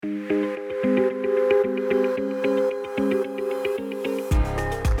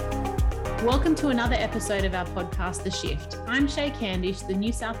Welcome to another episode of our podcast, The Shift. I'm Shaye, the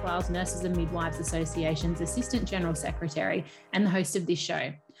New South Wales Nurses and Midwives Association's Assistant General Secretary and the host of this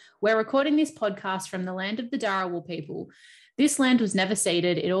show. We're recording this podcast from the land of the Dharawal people. This land was never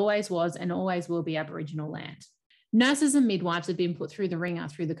ceded, it always was and always will be Aboriginal land. Nurses and midwives have been put through the ringer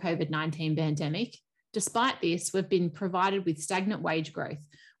through the COVID-19 pandemic. Despite this, we've been provided with stagnant wage growth,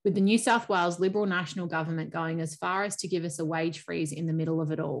 with the New South Wales Liberal National Government going as far as to give us a wage freeze in the middle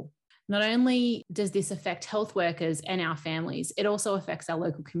of it all. Not only does this affect health workers and our families, it also affects our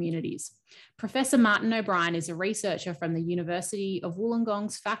local communities. Professor Martin O'Brien is a researcher from the University of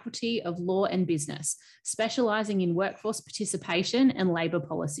Wollongong's Faculty of Law and Business, specialising in workforce participation and labour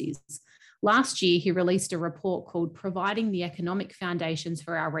policies. Last year, he released a report called Providing the Economic Foundations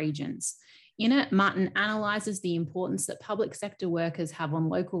for Our Regions. In it, Martin analyses the importance that public sector workers have on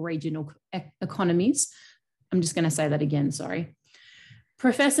local regional economies. I'm just going to say that again, sorry.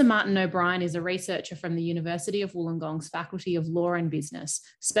 Professor Martin O'Brien is a researcher from the University of Wollongong's Faculty of Law and Business,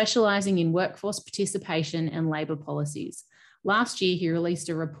 specialising in workforce participation and labour policies. Last year, he released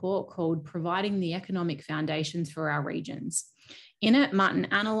a report called Providing the Economic Foundations for Our Regions. In it, Martin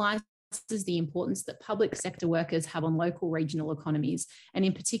analyses the importance that public sector workers have on local regional economies, and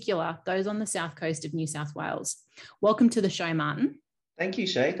in particular, those on the south coast of New South Wales. Welcome to the show, Martin. Thank you,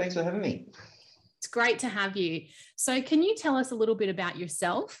 Shaye. Thanks for having me. It's great to have you. So can you tell us a little bit about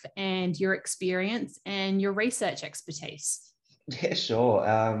yourself and your experience and your research expertise? Yeah, sure.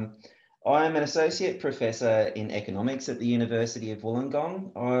 I'm an associate professor in economics at the University of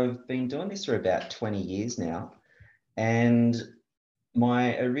Wollongong. I've been doing this for about 20 years now. And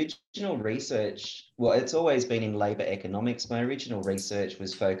my original research, well, it's always been in labour economics. My original research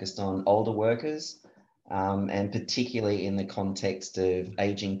was focused on older workers, and particularly in the context of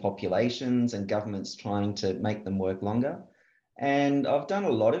ageing populations and governments trying to make them work longer. And I've done a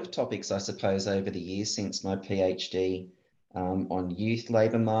lot of topics, I suppose, over the years since my PhD on youth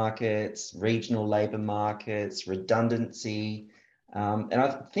labour markets, regional labour markets, redundancy. And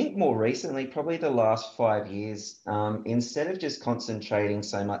I think more recently, probably the last 5 years, instead of just concentrating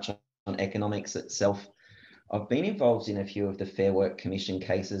so much on economics itself, I've been involved in a few of the Fair Work Commission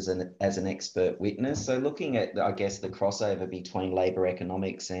cases and as an expert witness. So looking at, I guess, the crossover between labour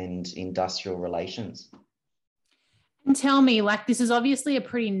economics and industrial relations. And tell me, this is obviously a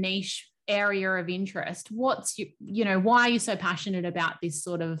pretty niche area of interest. Why are you so passionate about this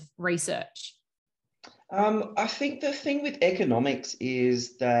sort of research? I think the thing with economics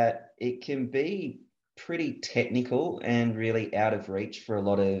is that it can be pretty technical and really out of reach for a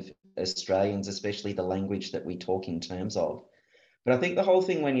lot of Australians, especially the language that we talk in terms of. But I think the whole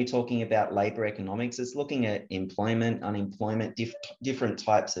thing when you're talking about labour economics is looking at employment, unemployment, different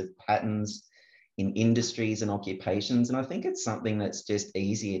types of patterns in industries and occupations. And I think it's something that's just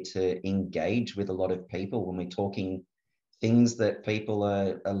easier to engage with a lot of people when we're talking things that people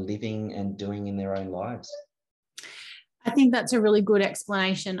are living and doing in their own lives. I think that's a really good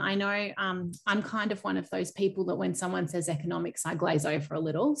explanation. I know I'm kind of one of those people that when someone says economics, I glaze over a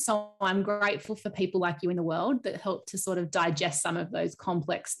little. So I'm grateful for people like you in the world that help to sort of digest some of those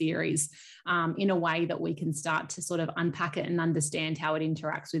complex theories in a way that we can start to sort of unpack it and understand how it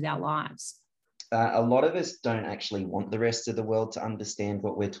interacts with our lives. A lot of us don't actually want the rest of the world to understand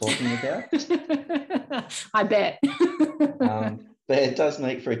what we're talking about. I bet. But it does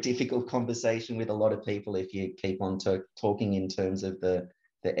make for a difficult conversation with a lot of people if you keep on talking in terms of the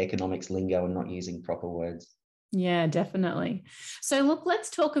economics lingo and not using proper words. Yeah, definitely. So look, let's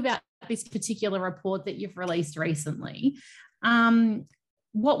talk about this particular report that you've released recently.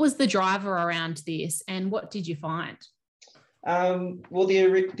 What was the driver around this and what did you find? Well,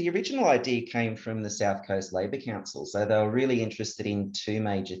 the original idea came from the South Coast Labour Council. So they were really interested in two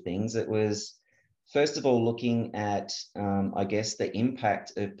major things. It was, first of all, looking at, I guess, the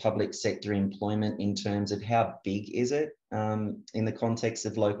impact of public sector employment in terms of how big is it in the context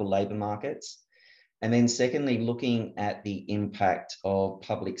of local labour markets. And then secondly, looking at the impact of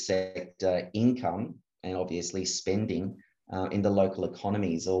public sector income and obviously spending in the local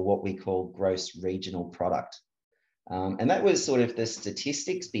economies, or what we call gross regional product. And that was sort of the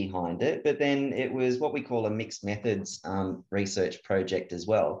statistics behind it, but then it was what we call a mixed methods research project as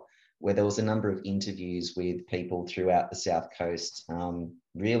well, where there was a number of interviews with people throughout the South Coast,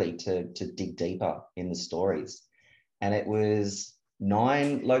 really to dig deeper in the stories. And it was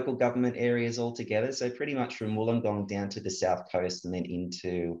 9 local government areas altogether, so pretty much from Wollongong down to the South Coast and then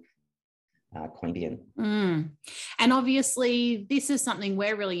into Queanbeyan. And obviously, this is something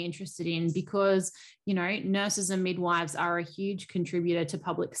we're really interested in because, you know, nurses and midwives are a huge contributor to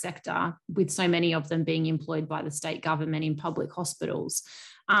public sector, with so many of them being employed by the state government in public hospitals.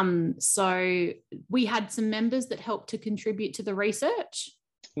 So we had some members that helped to contribute to the research.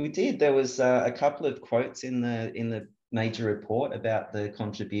 We did. There was a couple of quotes in the major report about the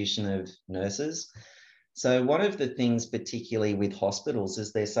contribution of nurses. So one of the things, particularly with hospitals,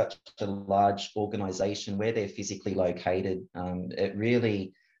 is they're such a large organisation where they're physically located. It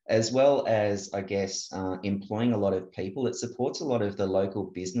really, as well as, I guess, employing a lot of people, it supports a lot of the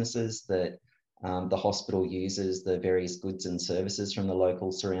local businesses that the hospital uses, the various goods and services from the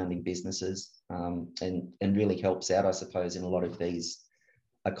local surrounding businesses, and really helps out, I suppose, in a lot of these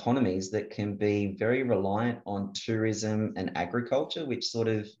economies that can be very reliant on tourism and agriculture, which sort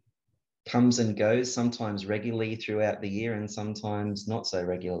of comes and goes, sometimes regularly throughout the year and sometimes not so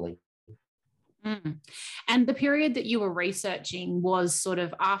regularly. And the period that you were researching was sort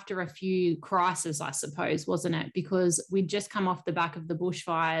of after a few crises, I suppose, wasn't it? Because we'd just come off the back of the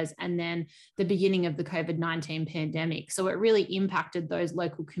bushfires and then the beginning of the COVID-19 pandemic. So it really impacted those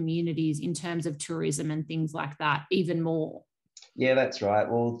local communities in terms of tourism and things like that even more. Yeah, that's right.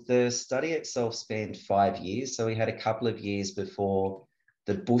 Well, the study itself spanned 5 years. So we had a couple of years before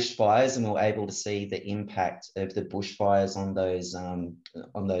the bushfires, and we were able to see the impact of the bushfires on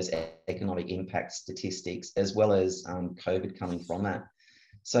those economic impact statistics, as well as COVID coming from that.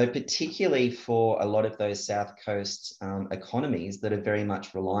 So particularly for a lot of those South Coast economies that are very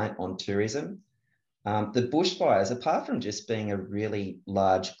much reliant on tourism, the bushfires, apart from just being a really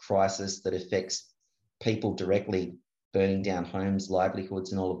large crisis that affects people directly, burning down homes,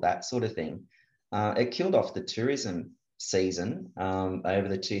 livelihoods, and all of that sort of thing, it killed off the tourism season over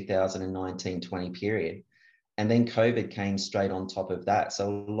the 2019-20 period. And then COVID came straight on top of that. So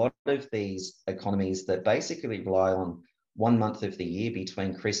a lot of these economies that basically rely on 1 month of the year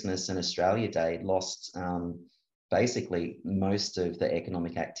between Christmas and Australia Day lost basically most of the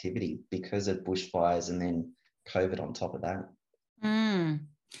economic activity because of bushfires and then COVID on top of that.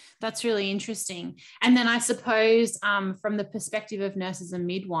 That's really interesting. And then I suppose from the perspective of nurses and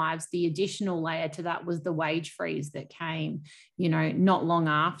midwives, the additional layer to that was the wage freeze that came, you know, not long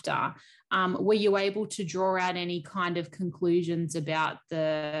after. Were you able to draw out any kind of conclusions about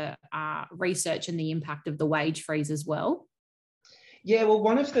the research and the impact of the wage freeze as well? Yeah, well,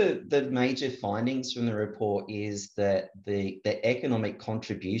 one of the major findings from the report is that the economic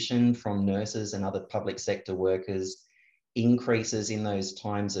contribution from nurses and other public sector workers increases in those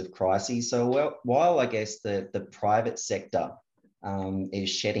times of crises. So while I guess the private sector is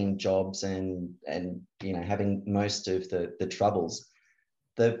shedding jobs and you know having most of the troubles,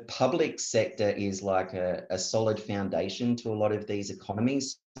 the public sector is like a solid foundation to a lot of these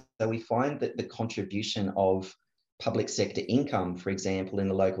economies. So we find that the contribution of public sector income, for example, in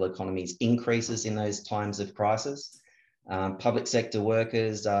the local economies increases in those times of crisis. Public sector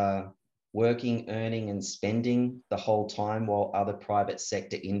workers are working, earning and spending the whole time, while other private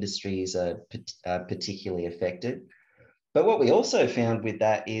sector industries are particularly affected. But what we also found with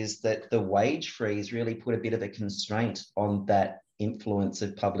that is that the wage freeze really put a bit of a constraint on that influence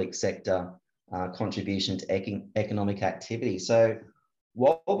of public sector contribution to economic activity. So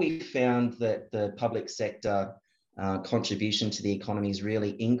while we found that the public sector contribution to the economies really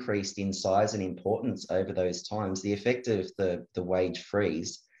increased in size and importance over those times, the effect of the wage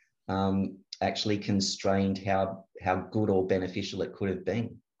freeze actually constrained how good or beneficial it could have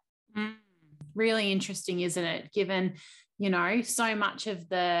been. Really interesting, isn't it? Given, you know, so much of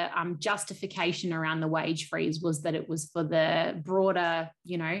the justification around the wage freeze was that it was for the broader,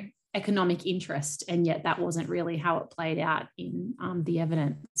 you know, economic interest, and yet that wasn't really how it played out in the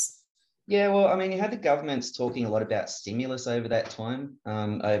evidence. Yeah, well, I mean, you had the governments talking a lot about stimulus over that time,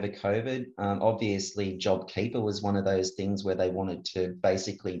 over COVID. Obviously, JobKeeper was one of those things where they wanted to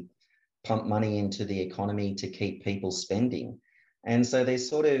basically pump money into the economy to keep people spending. And so they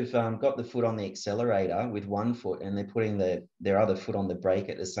sort of got the foot on the accelerator with one foot, and they're putting their other foot on the brake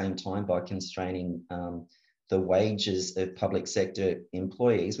at the same time by constraining the wages of public sector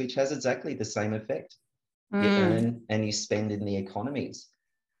employees, which has exactly the same effect. You earn and you spend in the economies.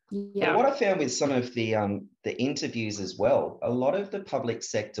 Yeah. But what I found with some of the interviews as well, a lot of the public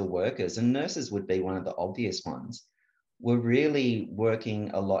sector workers, and nurses would be one of the obvious ones, were really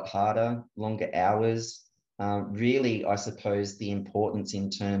working a lot harder, longer hours. Really, I suppose the importance in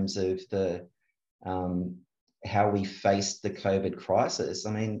terms of the how we faced the COVID crisis.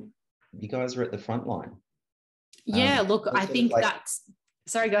 I mean, you guys were at the front line. Yeah, look, I think like, that's...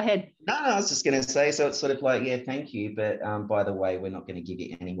 Sorry, go ahead. No, I was just going to say, so it's sort of like, yeah, thank you, but by the way, we're not going to give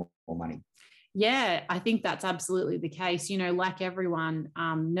you any more money. Yeah, I think that's absolutely the case. Like everyone,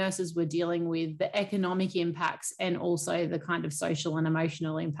 nurses were dealing with the economic impacts and also the kind of social and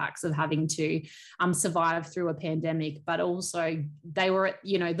emotional impacts of having to survive through a pandemic, but also they were at,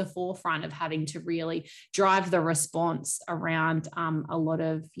 the forefront of having to really drive the response around a lot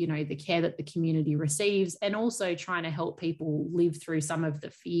of, the care that the community receives, and also trying to help people live through some of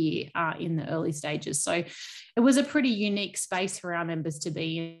the fear in the early stages. So it was a pretty unique space for our members to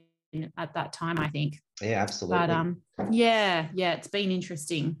be in at that time, I think. Yeah, absolutely. But yeah, it's been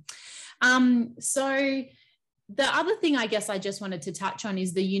interesting. So the other thing I guess I just wanted to touch on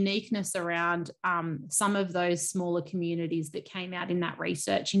is the uniqueness around some of those smaller communities that came out in that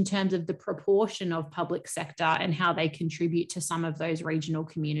research in terms of the proportion of public sector and how they contribute to some of those regional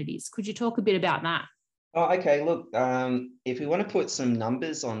communities. Could you talk a bit about that? Oh, okay. Look, if we want to put some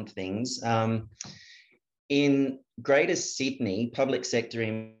numbers on things, in Greater Sydney, public sector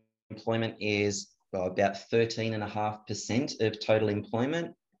employment is about 13.5% of total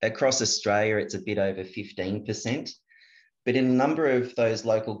employment. Across Australia, it's a bit over 15%. But in a number of those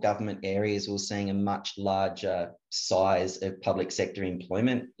local government areas, we're seeing a much larger size of public sector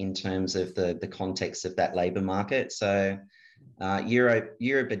employment in terms of the context of that labour market. So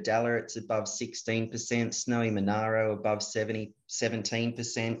Eurobadalla, it's above 16%, Snowy Monaro above 17%,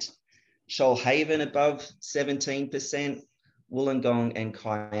 Shoalhaven above 17%, Wollongong and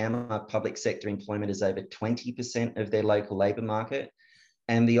Kiama public sector employment is over 20% of their local labour market.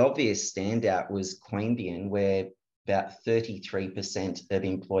 And the obvious standout was Queanbeyan, where about 33% of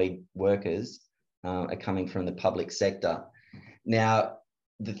employed workers are coming from the public sector. Now,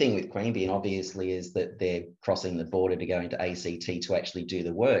 the thing with Queanbeyan, obviously, is that they're crossing the border to go into ACT to actually do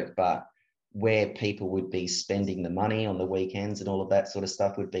the work, but where people would be spending the money on the weekends and all of that sort of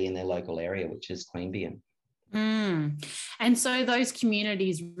stuff would be in their local area, which is Queanbeyan. And so those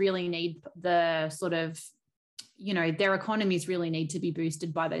communities really need the sort of, their economies really need to be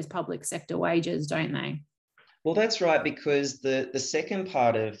boosted by those public sector wages, don't they? Well, that's right, because the second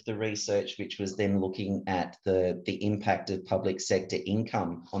part of the research, which was then looking at the impact of public sector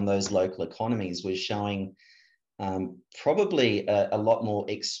income on those local economies, was showing probably a lot more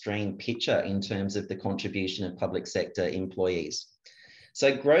extreme picture in terms of the contribution of public sector employees.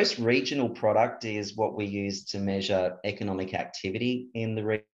 So gross regional product is what we use to measure economic activity in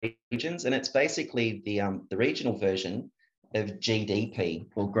the regions. And it's basically the regional version of GDP,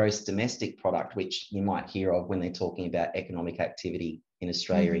 or gross domestic product, which you might hear of when they're talking about economic activity in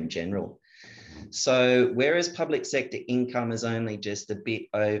Australia in general. So whereas public sector income is only just a bit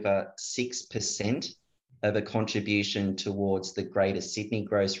over 6% of a contribution towards the Greater Sydney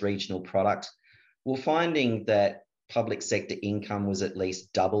gross regional product, we're finding that public sector income was at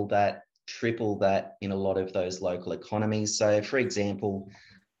least double that, triple that in a lot of those local economies. So, for example,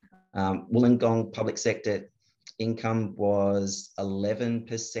 Wollongong public sector income was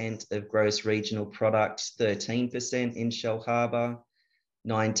 11% of gross regional product, 13% in Shellharbour,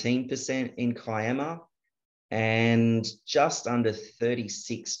 19% in Kiama, and just under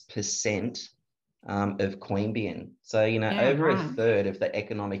 36% of Queanbeyan. So, over a third of the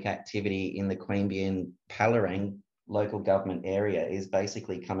economic activity in the Queanbeyan Palerang local government area is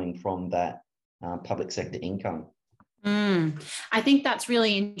basically coming from that public sector income. I think that's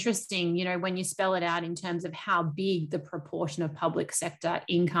really interesting, when you spell it out in terms of how big the proportion of public sector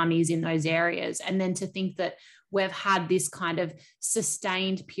income is in those areas. And then to think that we've had this kind of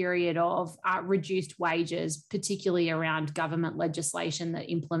sustained period of reduced wages, particularly around government legislation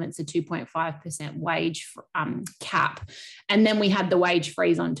that implements a 2.5% wage cap. And then we had the wage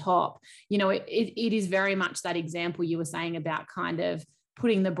freeze on top. It is very much that example you were saying about kind of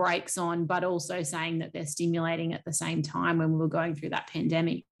putting the brakes on, but also saying that they're stimulating at the same time when we were going through that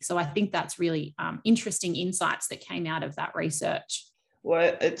pandemic. So I think that's really interesting insights that came out of that research.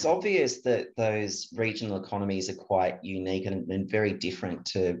 Well, it's obvious that those regional economies are quite unique and very different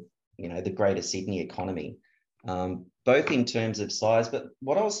to, the Greater Sydney economy, both in terms of size. But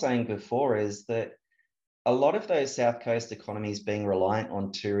what I was saying before is that a lot of those South Coast economies being reliant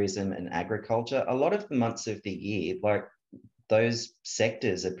on tourism and agriculture, a lot of the months of the year, like those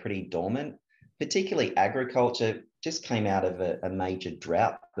sectors are pretty dormant, particularly agriculture just came out of a major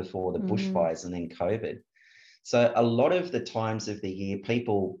drought before the bushfires and then COVID. So a lot of the times of the year,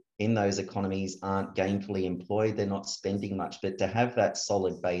 people in those economies aren't gainfully employed. They're not spending much, but to have that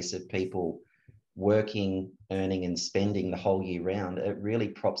solid base of people working, earning and spending the whole year round, it really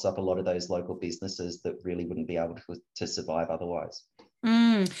props up a lot of those local businesses that really wouldn't be able to survive otherwise.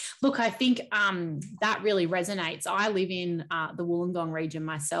 Look, I think that really resonates. I live in the Wollongong region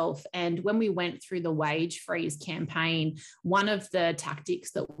myself, and when we went through the wage freeze campaign, one of the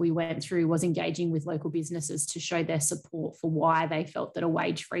tactics that we went through was engaging with local businesses to show their support for why they felt that a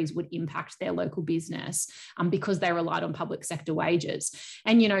wage freeze would impact their local business, because they relied on public sector wages.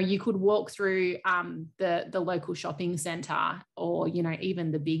 And, you could walk through the local shopping centre, or,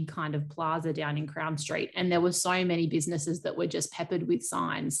 even the big kind of plaza down in Crown Street, and there were so many businesses that were just peppered with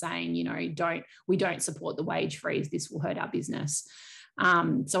signs saying, we don't support the wage freeze. This will hurt our business.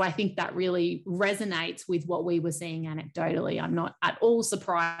 So I think that really resonates with what we were seeing anecdotally. I'm not at all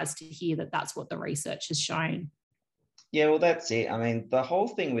surprised to hear that that's what the research has shown. Yeah, well, that's it. I mean, the whole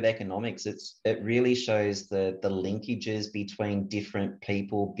thing with economics, it really shows the linkages between different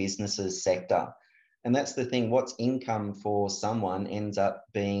people, businesses, sector. And that's the thing. What's income for someone ends up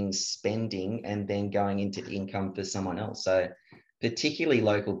being spending and then going into income for someone else. So particularly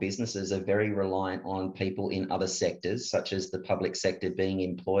local businesses are very reliant on people in other sectors, such as the public sector, being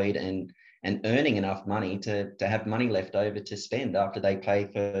employed and earning enough money to have money left over to spend after they pay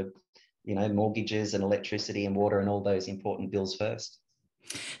for, mortgages and electricity and water and all those important bills first.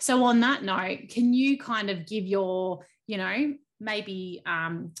 So on that note, can you kind of give your, maybe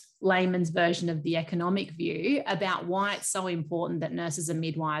layman's version of the economic view about why it's so important that nurses and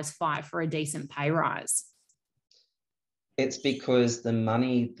midwives fight for a decent pay rise? It's because the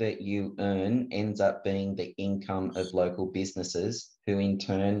money that you earn ends up being the income of local businesses, who in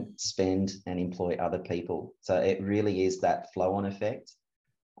turn spend and employ other people. So it really is that flow-on effect.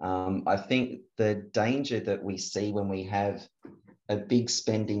 I think the danger that we see when we have a big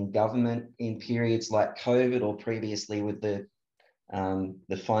spending government in periods like COVID, or previously with the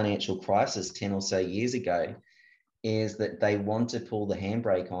financial crisis 10 or so years ago, is that they want to pull the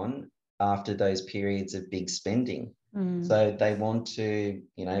handbrake on after those periods of big spending. So they want to,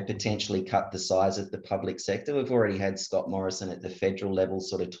 potentially cut the size of the public sector. We've already had Scott Morrison at the federal level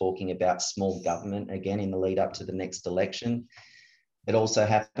sort of talking about small government again in the lead up to the next election. It also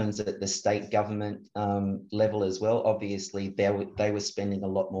happens at the state government level as well. Obviously, they were spending a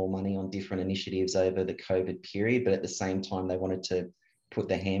lot more money on different initiatives over the COVID period, but at the same time, they wanted to put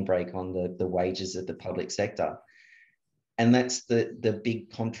the handbrake on the wages of the public sector. And that's the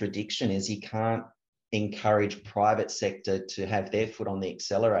big contradiction, is you can't encourage private sector to have their foot on the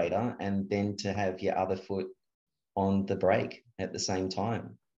accelerator and then to have your other foot on the brake at the same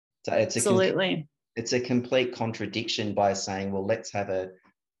time. So it's a complete contradiction by saying, well, let's have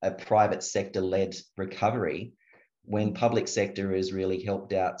a private sector led recovery, when public sector has really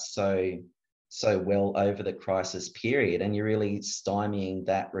helped out so well over the crisis period, and you're really stymieing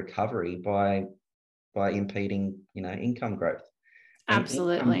that recovery by impeding income growth.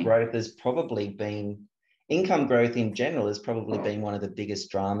 Absolutely. Income growth in general has probably been one of the biggest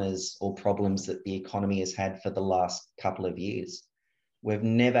dramas or problems that the economy has had for the last couple of years. We've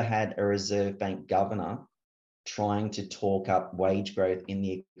never had a Reserve Bank governor trying to talk up wage growth in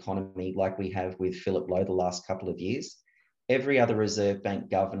the economy like we have with Philip Lowe the last couple of years. Every other Reserve Bank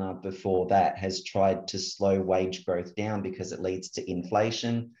governor before that has tried to slow wage growth down because it leads to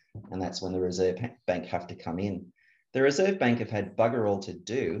inflation, and that's when the Reserve Bank have to come in. The Reserve Bank have had bugger all to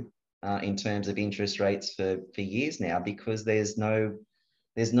do in terms of interest rates for years now, because there's no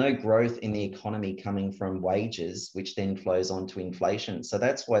growth in the economy coming from wages, which then flows on to inflation. So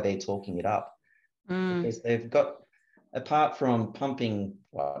that's why they're talking it up. Because they've got, apart from pumping,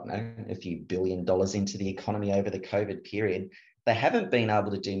 a few $1 billion into the economy over the COVID period, they haven't been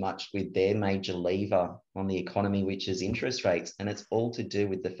able to do much with their major lever on the economy, which is interest rates. And it's all to do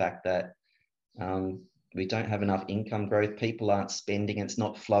with the fact that we don't have enough income growth. People aren't spending. It's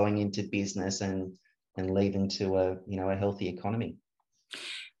not flowing into business and leading to a healthy economy.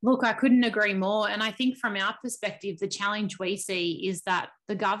 Look, I couldn't agree more. And I think from our perspective, the challenge we see is that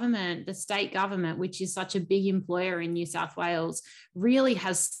the government, the state government, which is such a big employer in New South Wales, really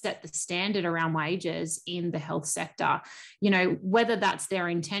has set the standard around wages in the health sector. Whether that's their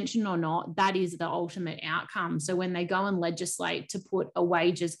intention or not, that is the ultimate outcome. So when they go and legislate to put a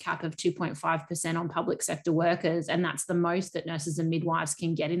wages cap of 2.5% on public sector workers, and that's the most that nurses and midwives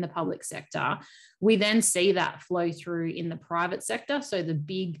can get in the public sector, we then see that flow through in the private sector. So the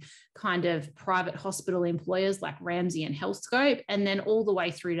big kind of private hospital employers like Ramsay and Healthscope, and then all the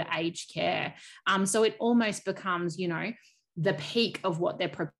way through to aged care. So it almost becomes, the peak of what they're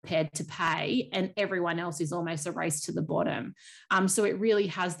prepared to pay, and everyone else is almost a race to the bottom. So it really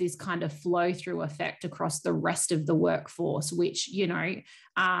has this kind of flow through effect across the rest of the workforce, which,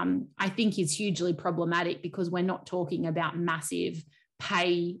 I think is hugely problematic, because we're not talking about massive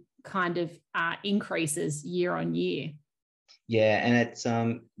pay kind of increases year on year. Yeah, and it's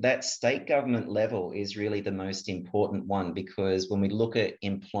that state government level is really the most important one, because when we look at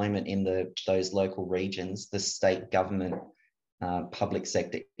employment in those local regions, the state government public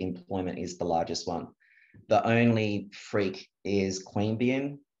sector employment is the largest one. The only freak is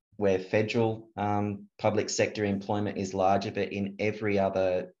Queanbeyan, where federal public sector employment is larger, but in every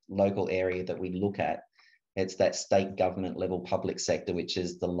other local area that we look at, it's that state government level public sector, which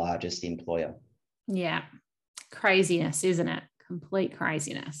is the largest employer. Yeah. Craziness, isn't it? Complete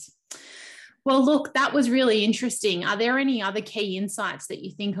craziness. Well, look, that was really interesting. Are there any other key insights that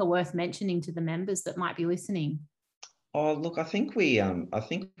you think are worth mentioning to the members that might be listening? Oh, look, I think we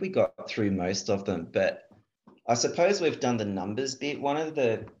got through most of them, but I suppose we've done the numbers bit. One of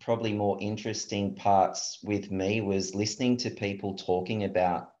the probably more interesting parts with me was listening to people talking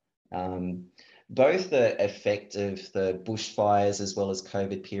about both the effect of the bushfires as well as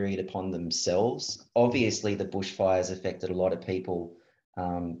COVID period upon themselves. Obviously, the bushfires affected a lot of people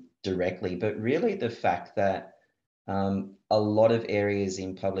directly, but really the fact that a lot of areas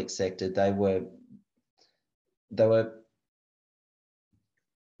in public sector, they were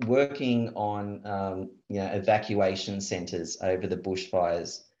working on evacuation centres over the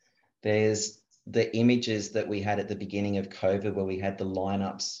bushfires. There's the images that we had at the beginning of COVID, where we had the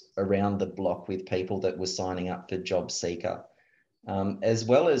lineups around the block with people that were signing up for Job Seeker, as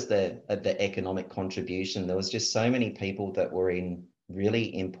well as the economic contribution. There was just so many people that were in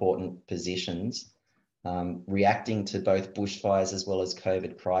really important positions, reacting to both bushfires as well as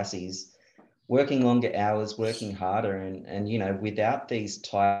COVID crises, working longer hours, working harder, and without these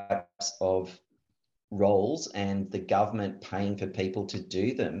types of roles and the government paying for people to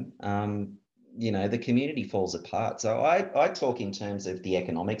do them, the community falls apart. So I talk in terms of the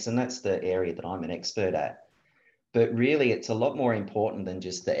economics, and that's the area that I'm an expert at. But really, it's a lot more important than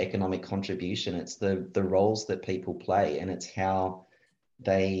just the economic contribution. It's the roles that people play, and it's how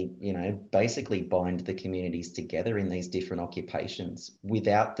they, basically bind the communities together in these different occupations.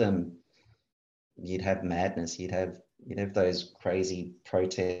 Without them, you'd have madness. You'd have those crazy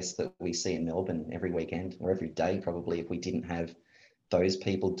protests that we see in Melbourne every weekend or every day, probably, if we didn't have those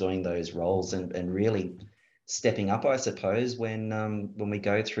people doing those roles and really stepping up, I suppose, when we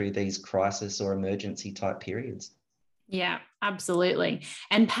go through these crisis or emergency type periods. Yeah, absolutely.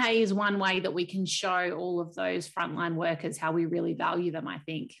 And pay is one way that we can show all of those frontline workers how we really value them, I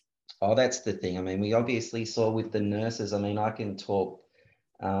think. Oh, that's the thing. I mean, we obviously saw with the nurses. I mean, I can talk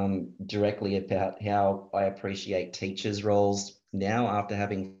directly about how I appreciate teachers' roles now after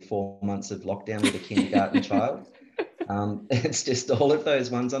having 4 months of lockdown with a kindergarten child. It's just all of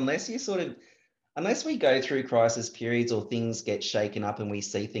those ones, unless we go through crisis periods or things get shaken up and we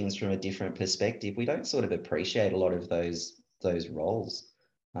see things from a different perspective, we don't sort of appreciate a lot of those roles.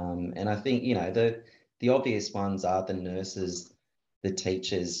 And I think, the obvious ones are the nurses, the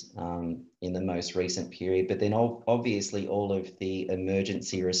teachers in the most recent period, but then obviously all of the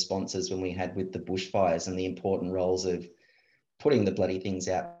emergency responses when we had with the bushfires and the important roles of putting the bloody things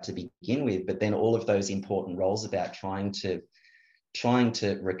out to begin with, but then all of those important roles about trying to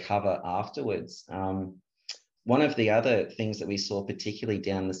recover afterwards. One of the other things that we saw, particularly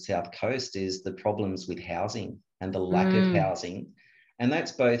down the South Coast, is the problems with housing and the lack of housing. And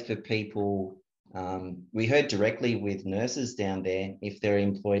that's both for people, we heard directly with nurses down there, if they're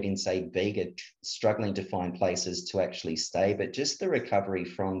employed in, say, Bega, struggling to find places to actually stay, but just the recovery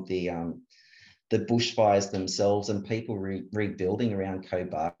from the bushfires themselves and people rebuilding around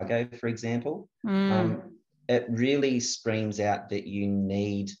Cobargo, for example. It really screams out that you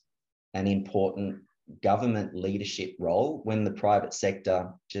need an important government leadership role when the private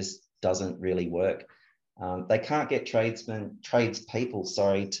sector just doesn't really work. They can't get tradespeople,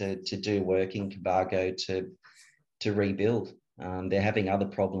 to do work in Cobargo to rebuild. They're having other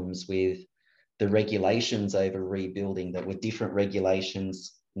problems with the regulations over rebuilding that were different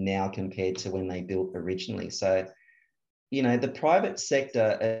regulations now compared to when they built originally. So, the private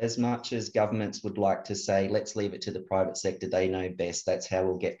sector, as much as governments would like to say, let's leave it to the private sector, they know best, that's how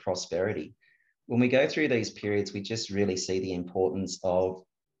we'll get prosperity. When we go through these periods, we just really see the importance of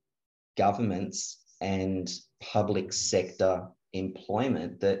governments and public sector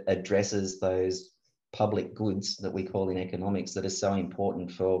employment that addresses those public goods that we call in economics that are so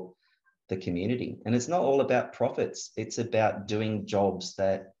important for the community. And it's not all about profits. It's about doing jobs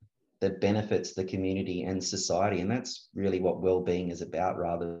that benefits the community and society. And that's really what well-being is about,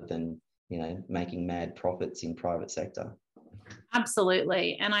 rather than, making mad profits in private sector.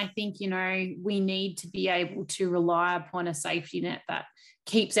 Absolutely. And I think, we need to be able to rely upon a safety net that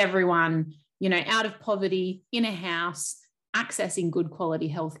keeps everyone, out of poverty, in a house, accessing good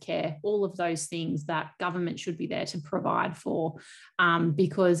quality healthcare, all of those things that government should be there to provide for.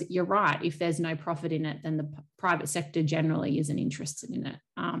 Because you're right, if there's no profit in it, then the private sector generally isn't interested in it.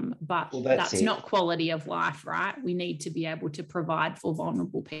 But that's not quality of life, right? We need to be able to provide for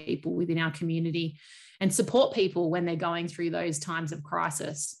vulnerable people within our community and support people when they're going through those times of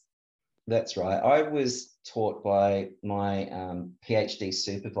crisis. That's right. I was taught by my PhD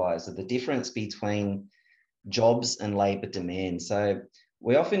supervisor the difference between jobs and labour demand. So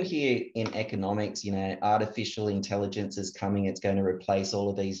we often hear in economics, artificial intelligence is coming, it's going to replace all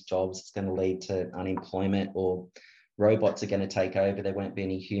of these jobs, it's going to lead to unemployment, or robots are going to take over, there won't be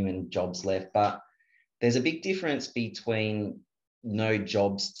any human jobs left. But there's a big difference between no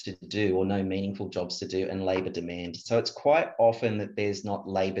jobs to do or no meaningful jobs to do and labour demand. So it's quite often that there's not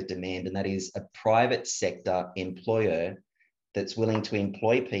labour demand, and that is a private sector employer that's willing to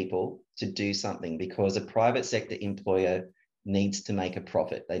employ people to do something, because a private sector employer needs to make a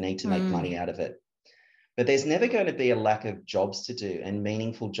profit. They need to make money out of it. But there's never going to be a lack of jobs to do and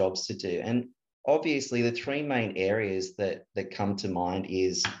meaningful jobs to do. And obviously the three main areas that come to mind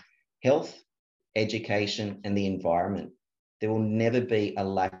is health, education, and the environment. There will never be a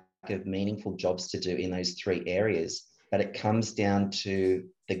lack of meaningful jobs to do in those three areas, but it comes down to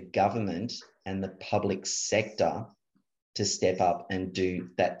the government and the public sector to step up and do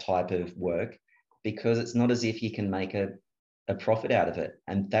that type of work, because it's not as if you can make a profit out of it.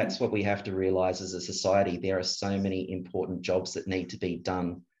 And that's what we have to realize as a society. There are so many important jobs that need to be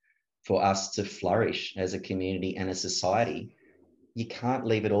done for us to flourish as a community and a society. You can't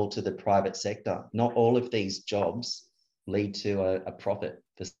leave it all to the private sector. Not all of these jobs lead to a profit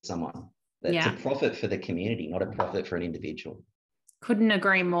for someone. That's a profit for the community, not a profit for an individual. Couldn't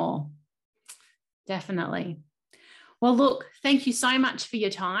agree more. Definitely. Well, look, thank you so much for your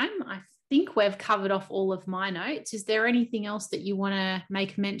time. I think we've covered off all of my notes. Is there anything else that you want to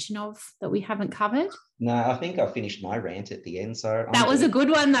make mention of that we haven't covered? No, I think I finished my rant at the end. So that was a good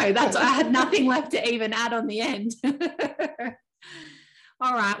one, though. I had nothing left to even add on the end.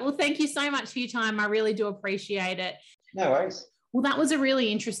 All right. Well, thank you so much for your time. I really do appreciate it. No worries. Well, that was a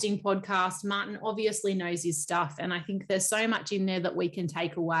really interesting podcast. Martin obviously knows his stuff, and I think there's so much in there that we can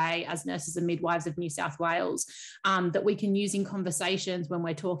take away as nurses and midwives of New South Wales, that we can use in conversations when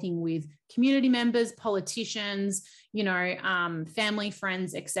we're talking with community members, politicians, family,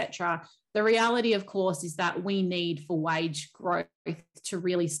 friends, etc. The reality, of course, is that we need for wage growth to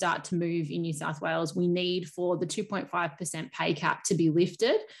really start to move in New South Wales. We need for the 2.5% pay cap to be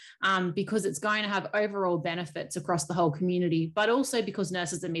lifted, because it's going to have overall benefits across the whole community, but also because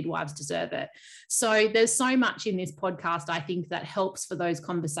nurses and midwives deserve it. So there's so much in this podcast, I think, that helps for those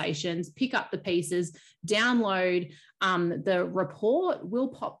conversations. Pick up the pieces, download the report. We'll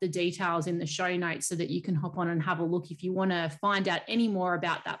pop the details in the show notes so that you can hop on and have a look if you want to find out any more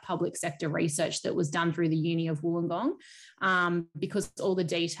about that public sector research that was done through the Uni of Wollongong, because all the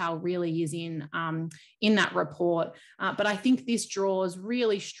detail really is in that report. But I think this draws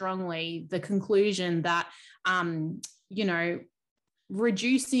really strongly the conclusion that,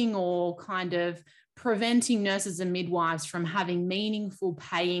 reducing or kind of preventing nurses and midwives from having meaningful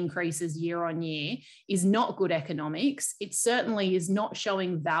pay increases year on year is not good economics. It certainly is not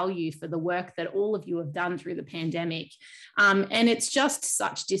showing value for the work that all of you have done through the pandemic. And it's just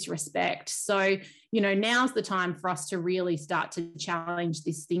such disrespect. So, now's the time for us to really start to challenge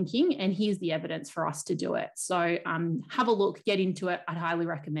this thinking, and here's the evidence for us to do it. So have a look, get into it. I'd highly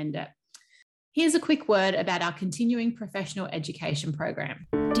recommend it. Here's a quick word about our continuing professional education program.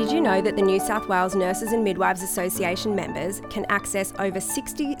 Did you know that the New South Wales Nurses and Midwives Association members can access over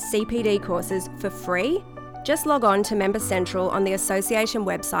 60 CPD courses for free? Just log on to Member Central on the association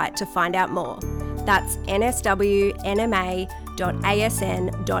website to find out more. That's nswnma.asn.au.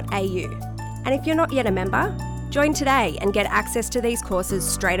 And if you're not yet a member, join today and get access to these courses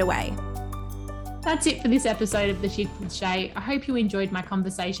straight away. That's it for this episode of The Shift with Shaye. I hope you enjoyed my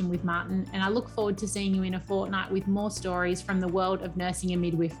conversation with Martin, and I look forward to seeing you in a fortnight with more stories from the world of nursing and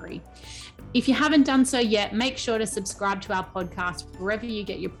midwifery. If you haven't done so yet, make sure to subscribe to our podcast wherever you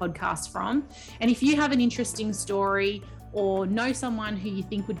get your podcasts from. And if you have an interesting story or know someone who you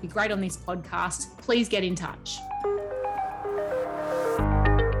think would be great on this podcast, please get in touch.